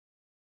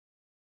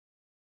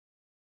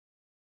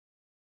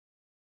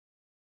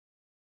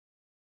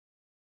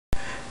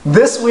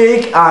This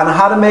week on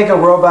How to Make a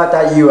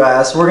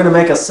Robot.us, we're going to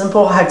make a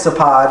simple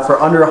hexapod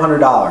for under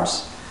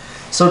 $100.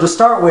 So to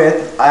start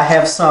with, I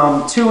have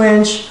some 2"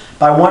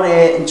 by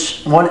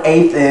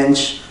 1/8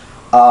 inch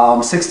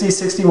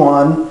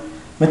 6061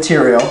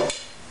 material,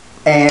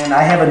 and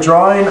I have a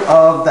drawing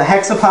of the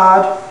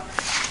hexapod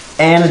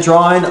and a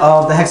drawing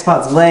of the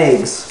hexapod's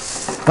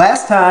legs.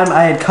 Last time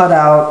I had cut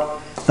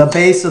out the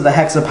base of the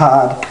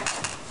hexapod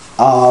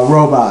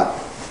robot.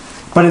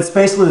 But it's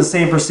basically the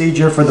same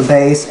procedure for the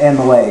base and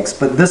the legs.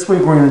 But this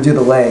week we're going to do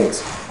the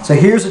legs. So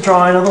here's a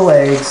drawing of the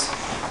legs,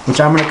 which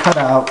I'm going to cut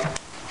out.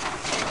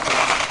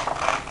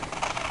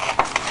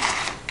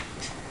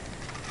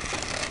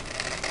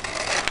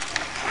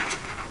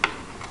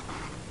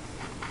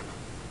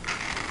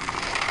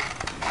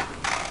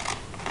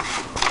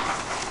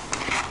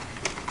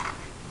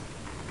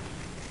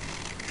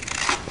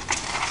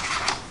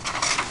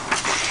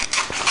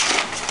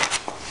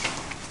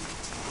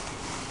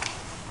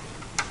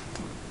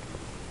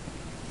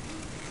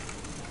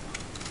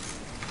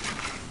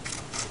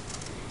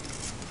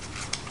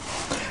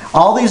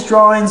 All these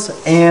drawings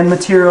and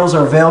materials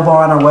are available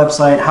on our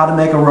website,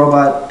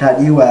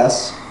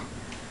 howtomakearobot.us.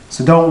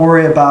 So don't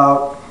worry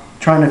about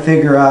trying to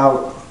figure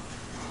out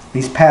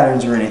these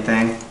patterns or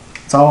anything.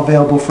 It's all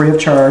available free of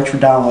charge for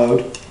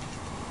download.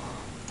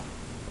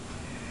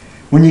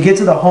 When you get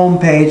to the home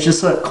page,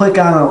 just click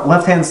on the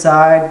left hand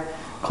side,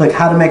 click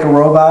How to Make a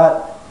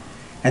Robot,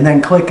 and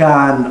then click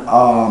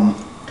on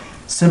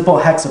Simple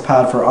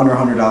Hexapod for under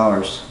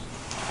 $100.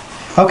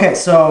 Okay,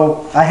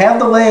 so I have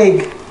the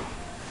leg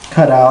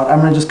cut out. I'm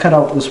going to just cut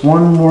out this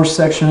one more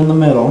section in the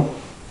middle.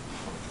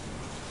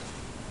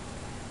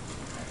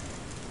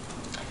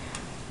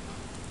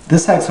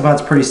 This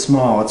hexapod's pretty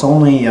small. It's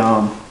only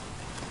 4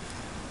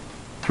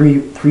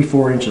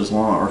 inches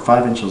long, or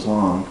 5 inches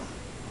long.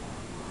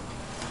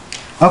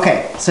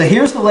 Okay, so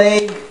here's the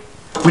leg.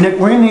 We're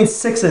going to need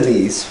 6 of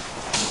these.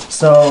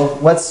 So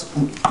let's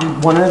do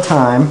one at a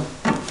time.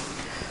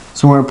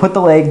 So we're going to put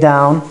the leg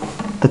down,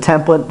 the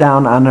template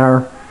down on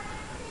our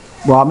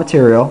raw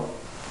material.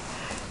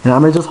 And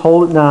I'm going to just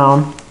hold it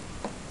down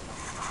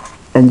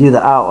and do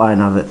the outline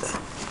of it.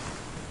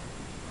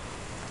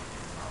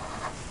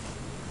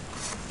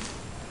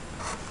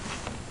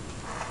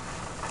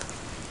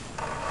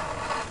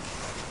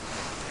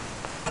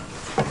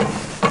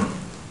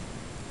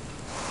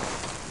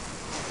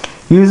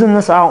 Using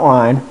this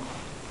outline,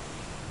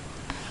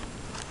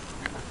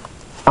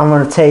 I'm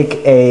going to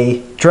take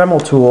a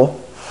Dremel tool.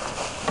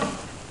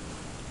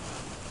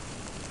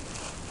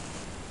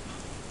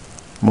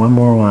 One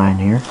more line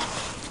here.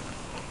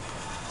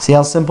 See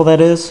how simple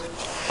that is?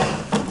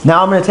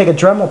 Now I'm going to take a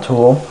Dremel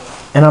tool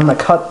and I'm going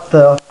to cut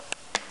the...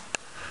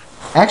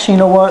 Actually, you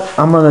know what?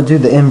 I'm going to do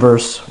the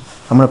inverse.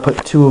 I'm going to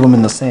put 2 of them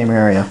in the same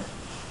area.